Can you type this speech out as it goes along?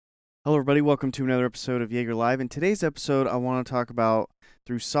Hello, everybody. Welcome to another episode of Jaeger Live. In today's episode, I want to talk about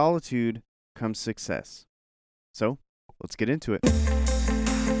through solitude comes success. So, let's get into it.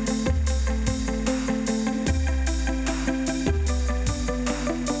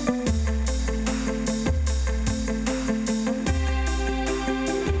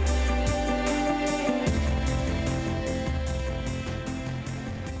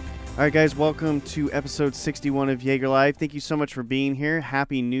 All right, guys, welcome to episode 61 of Jaeger Live. Thank you so much for being here.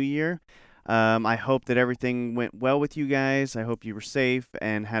 Happy New Year. I hope that everything went well with you guys. I hope you were safe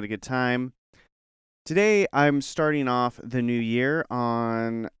and had a good time. Today, I'm starting off the new year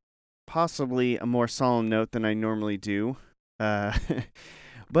on possibly a more solemn note than I normally do. Uh,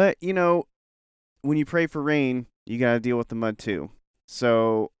 but, when you pray for rain, you got to deal with the mud too.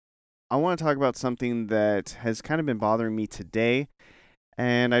 So, I want to talk about something that has kind of been bothering me today.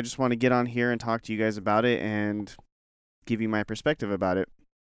 And I just want to get on here and talk to you guys about it and give you my perspective about it.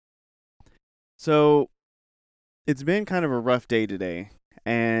 So, it's been kind of a rough day today.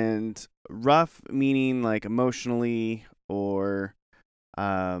 And rough meaning like emotionally or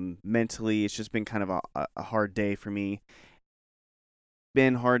mentally. It's just been kind of a hard day for me.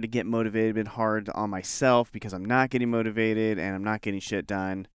 Been hard to get motivated, been hard on myself because I'm not getting motivated and I'm not getting shit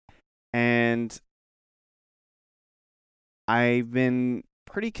done. And I've been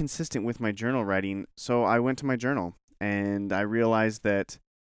pretty consistent with my journal writing, so I went to my journal and I realized that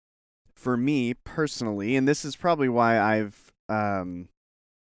for me personally, and this is probably why I've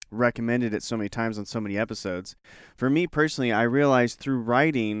recommended it so many times on so many episodes, for me personally, I realized through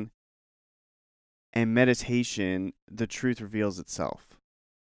writing and meditation, the truth reveals itself.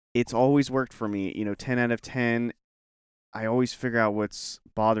 It's always worked for me, 10 out of 10. I always figure out what's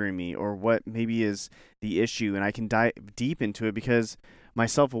bothering me or what maybe is the issue, and I can dive deep into it because my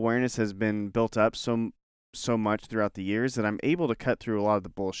self-awareness has been built up so much throughout the years that I'm able to cut through a lot of the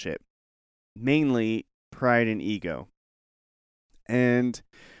bullshit, mainly pride and ego. And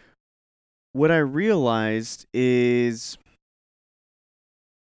what I realized is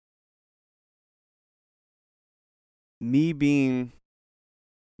me being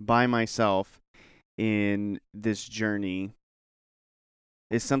by myself in this journey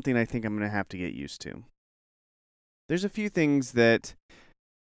is something I think I'm going to have to get used to. There's a few things that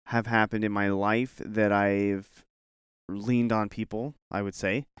have happened in my life that I've leaned on people, I would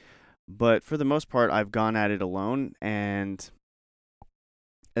say. But for the most part, I've gone at it alone. And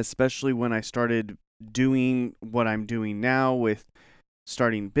especially when I started doing what I'm doing now with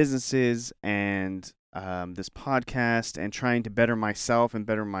starting businesses and this podcast and trying to better myself and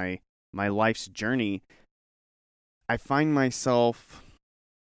better my life's journey, I find myself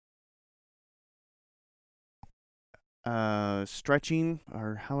stretching,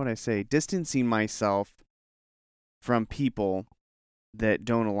 or how would I say, distancing myself from people that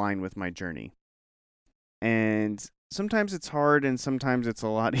don't align with my journey. And sometimes it's hard and sometimes it's a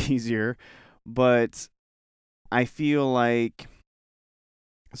lot easier, but I feel like,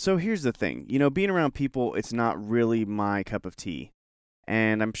 so here's the thing, being around people, it's not really my cup of tea.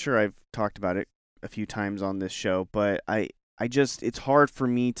 And I'm sure I've talked about it a few times on this show, but I just, it's hard for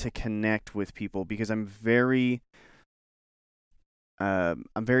me to connect with people because I'm very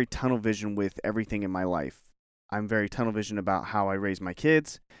tunnel vision with everything in my life. I'm very tunnel vision about how I raise my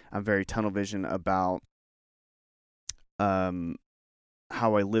kids. I'm very tunnel vision about um,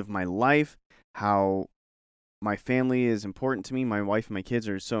 how I live my life, how my family is important to me. My wife and my kids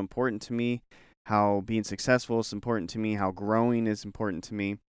are so important to me. How being successful is important to me. How growing is important to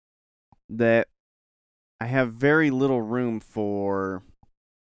me. That I have very little room for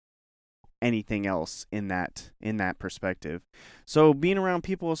anything else in that perspective. So being around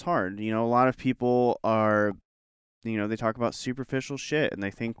people is hard. A lot of people are, they talk about superficial shit and they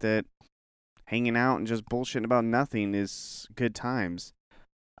think that hanging out and just bullshitting about nothing is good times.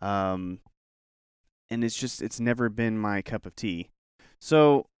 Um and it's never been my cup of tea.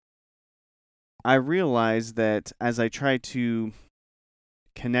 So I realized that as I try to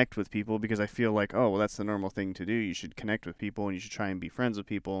connect with people, because I feel like, oh, well, that's the normal thing to do. You should connect with people and you should try and be friends with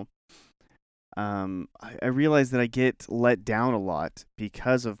people. I realize that I get let down a lot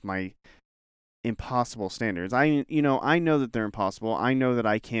because of my impossible standards. I know that they're impossible. I know that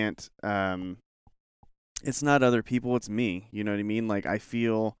I can't. It's not other people. It's me. You know what I mean? Like I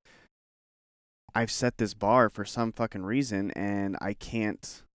feel I've set this bar for some fucking reason, and I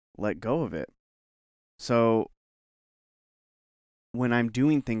can't let go of it. So when I'm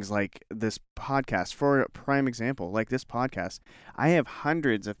doing things like this podcast, for a prime example, like this podcast, I have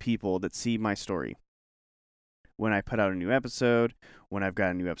hundreds of people that see my story when I put out a new episode, when I've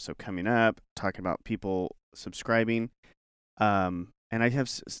got a new episode coming up, talking about people subscribing. and I have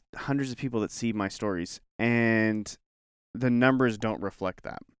hundreds of people that see my stories, and the numbers don't reflect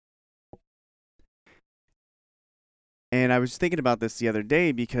that. And I was thinking about this the other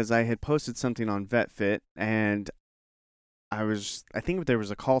day because I had posted something on VetFit, and I think there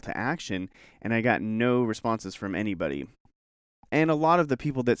was a call to action, and I got no responses from anybody. And a lot of the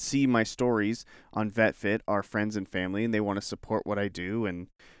people that see my stories on VetFit are friends and family, and they want to support what I do, and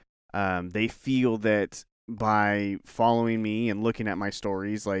they feel that by following me and looking at my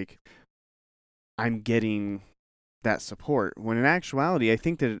stories, like, I'm getting that support. When in actuality, I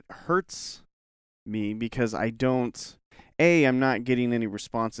think that it hurts me because I'm not getting any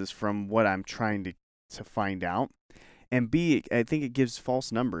responses from what I'm trying to find out. And B, I think it gives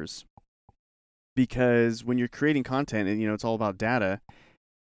false numbers because when you're creating content and, it's all about data,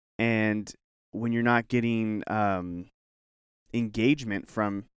 and when you're not getting engagement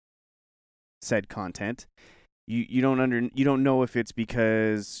from said content, you don't know if it's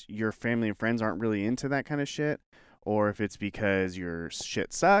because your family and friends aren't really into that kind of shit, or if it's because your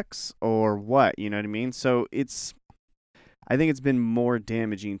shit sucks, or what, you know what I mean? So I think it's been more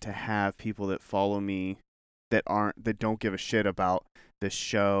damaging to have people that follow me that don't give a shit about this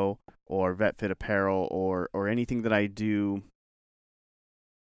show or VetFit apparel or anything that I do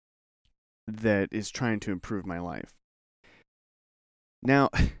that is trying to improve my life. Now,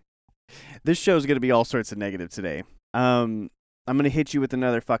 this show is going to be all sorts of negative today. I'm going to hit you with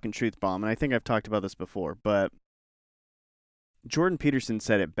another fucking truth bomb, and I think I've talked about this before, but Jordan Peterson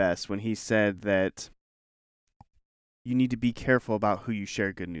said it best when he said that you need to be careful about who you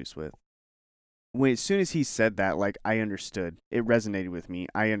share good news with. As soon as he said that, like, I understood. It resonated with me.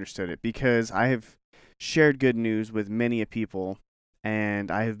 I understood it because I have shared good news with many a people,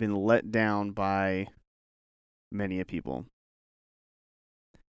 and I have been let down by many a people.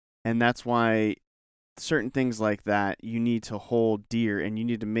 And that's why certain things like that you need to hold dear, and you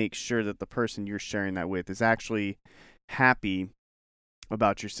need to make sure that the person you're sharing that with is actually happy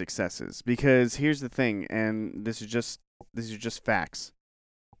about your successes. Because here's the thing, and these are just facts.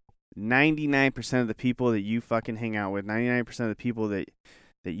 99% of the people that you fucking hang out with, 99% of the people that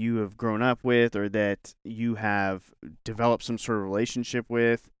you have grown up with or that you have developed some sort of relationship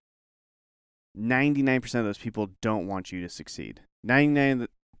with, 99% of those people don't want you to succeed. 99%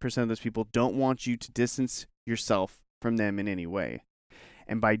 of those people don't want you to distance yourself from them in any way.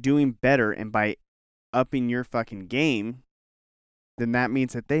 And by doing better and by upping your fucking game, then that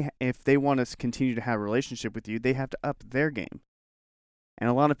means that if they want to continue to have a relationship with you, they have to up their game. And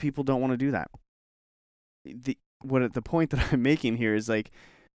a lot of people don't want to do that. The point that I'm making here is, like,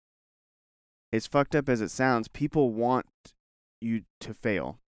 as fucked up as it sounds, people want you to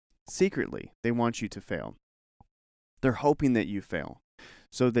fail. Secretly, they want you to fail. They're hoping that you fail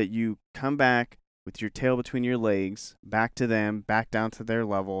so that you come back with your tail between your legs, back to them, back down to their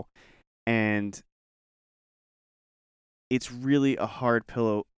level, and it's really a hard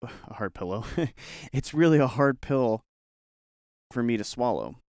pillow. It's really a hard pill for me to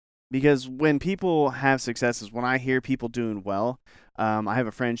swallow. Because when people have successes, when I hear people doing well, I have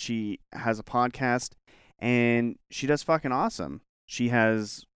a friend, she has a podcast, and she does fucking awesome. She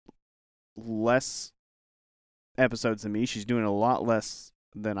has less episodes than me. She's doing a lot less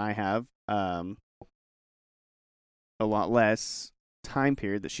than I have. A lot less time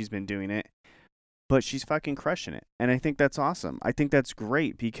period that she's been doing it. But she's fucking crushing it. And I think that's awesome. I think that's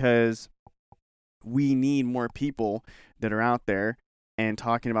great because we need more people that are out there and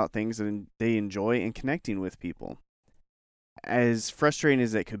talking about things that they enjoy and connecting with people. As frustrating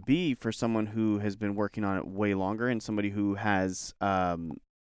as it could be for someone who has been working on it way longer and somebody who has, I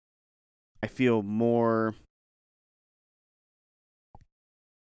feel, more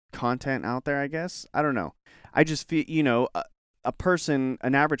content out there, I guess. I don't know. I just feel,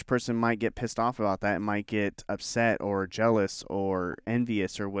 an average person might get pissed off about that and might get upset or jealous or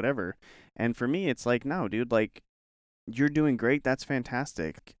envious or whatever. And for me, it's like, no, dude, like, you're doing great. That's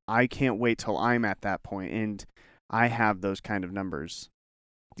fantastic. I can't wait till I'm at that point and I have those kind of numbers.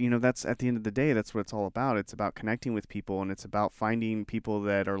 That's at the end of the day, that's what it's all about. It's about connecting with people, and it's about finding people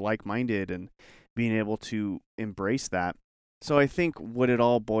that are like-minded and being able to embrace that. So I think what it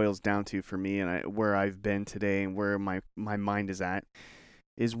all boils down to for me, and where I've been today and where my mind is at,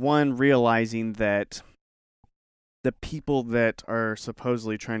 is one, realizing that the people that are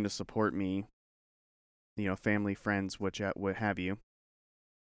supposedly trying to support me, family, friends, what have you,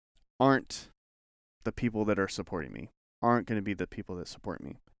 aren't the people that are supporting me, aren't going to be the people that support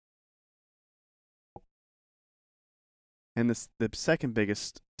me. And the second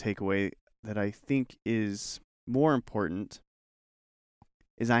biggest takeaway that I think is more important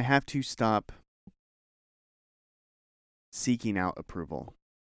is I have to stop seeking out approval.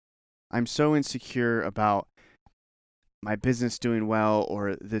 I'm so insecure about my business doing well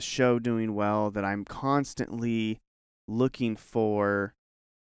or this show doing well that I'm constantly looking for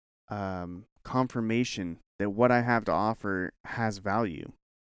confirmation that what I have to offer has value.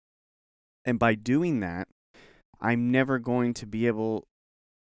 And by doing that, I'm never going to be able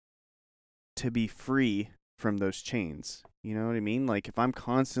to be free from those chains. You know what I mean? Like if I'm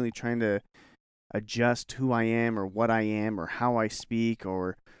constantly trying to adjust who I am or what I am or how I speak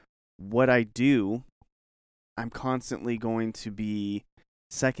or what I do, I'm constantly going to be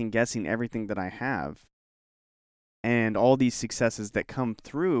second guessing everything that I have. And all these successes that come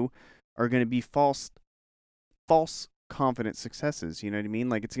through are going to be false confident successes. You know what I mean?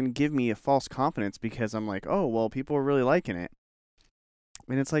 Like it's going to give me a false confidence because I'm like, oh, well, people are really liking it.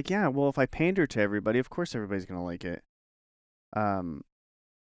 And it's like, yeah, well, if I pander to everybody, of course everybody's going to like it. And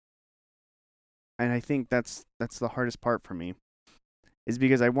I think that's the hardest part for me is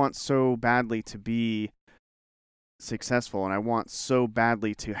because I want so badly to be successful and I want so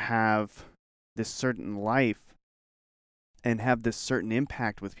badly to have this certain life and have this certain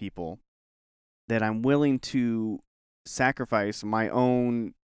impact with people that I'm willing to sacrifice my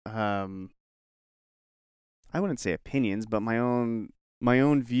own I wouldn't say opinions, but my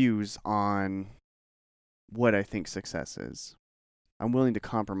own views on what I think success is. I'm willing to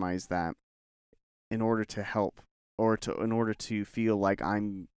compromise that in order to help or in order to feel like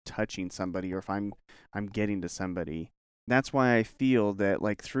I'm touching somebody or if I'm getting to somebody. That's why I feel that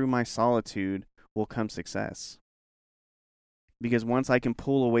like through my solitude will come success. Because once I can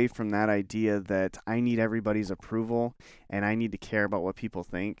pull away from that idea that I need everybody's approval and I need to care about what people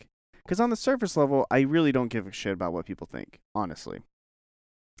think. Because on the surface level, I really don't give a shit about what people think, honestly.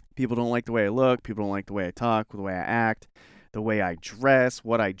 People don't like the way I look. People don't like the way I talk, the way I act, the way I dress,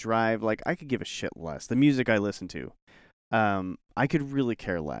 what I drive. Like, I could give a shit less. The music I listen to, I could really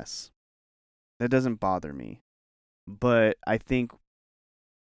care less. That doesn't bother me. But I think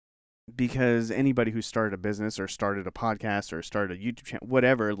because anybody who started a business or started a podcast or started a YouTube channel,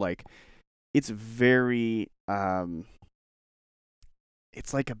 whatever, like, it's very,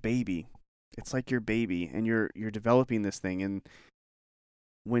 it's like a baby. It's like your baby, and you're developing this thing, and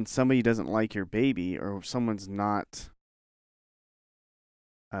when somebody doesn't like your baby or someone's not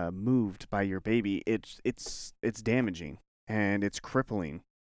moved by your baby, it's damaging and it's crippling,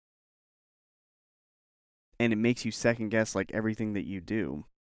 and it makes you second guess like everything that you do.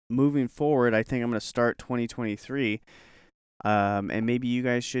 Moving forward, I think I'm going to start 2023, and maybe you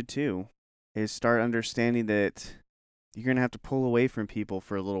guys should too, is start understanding that you're going to have to pull away from people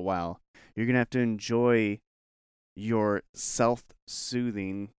for a little while. You're going to have to enjoy your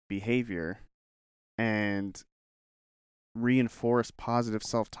self-soothing behavior and reinforce positive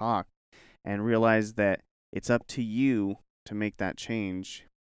self-talk and realize that it's up to you to make that change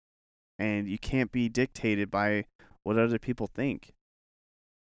and you can't be dictated by what other people think.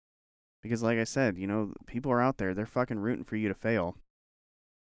 Because like I said, you know, people are out there, they're fucking rooting for you to fail.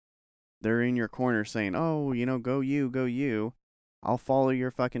 They're in your corner saying, "Oh, you know, go you, go you. I'll follow your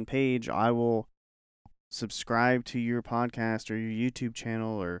fucking page. I will subscribe to your podcast or your YouTube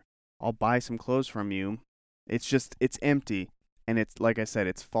channel, or I'll buy some clothes from you." It's empty. And it's, like I said,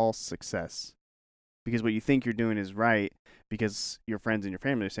 it's false success. Because what you think you're doing is right because your friends and your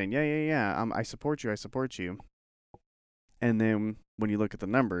family are saying, yeah, I support you. And then when you look at the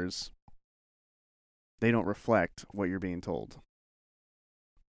numbers, they don't reflect what you're being told.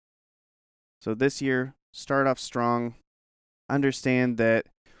 So this year, start off strong. Understand that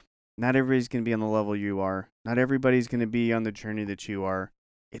not everybody's going to be on the level you are. Not everybody's going to be on the journey that you are.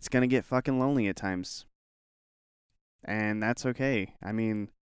 It's going to get fucking lonely at times. And that's okay. I mean,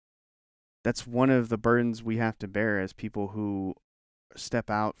 that's one of the burdens we have to bear as people who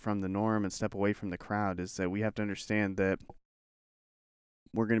step out from the norm and step away from the crowd, is that we have to understand that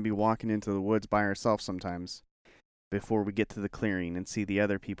we're going to be walking into the woods by ourselves sometimes before we get to the clearing and see the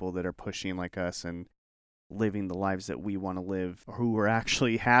other people that are pushing like us and living the lives that we want to live, who are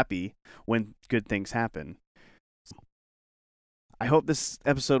actually happy when good things happen. I hope this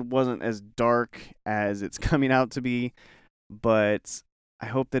episode wasn't as dark as it's coming out to be, but I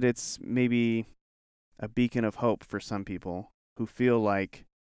hope that it's maybe a beacon of hope for some people who feel like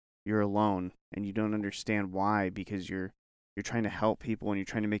you're alone and you don't understand why, because you're trying to help people and you're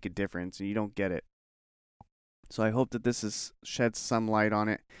trying to make a difference and you don't get it. So I hope that this has shed some light on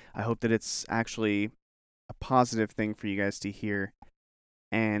it. I hope that it's actually a positive thing for you guys to hear,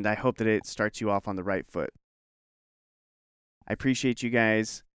 and I hope that it starts you off on the right foot. I appreciate you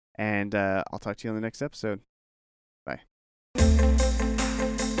guys, and I'll talk to you on the next episode.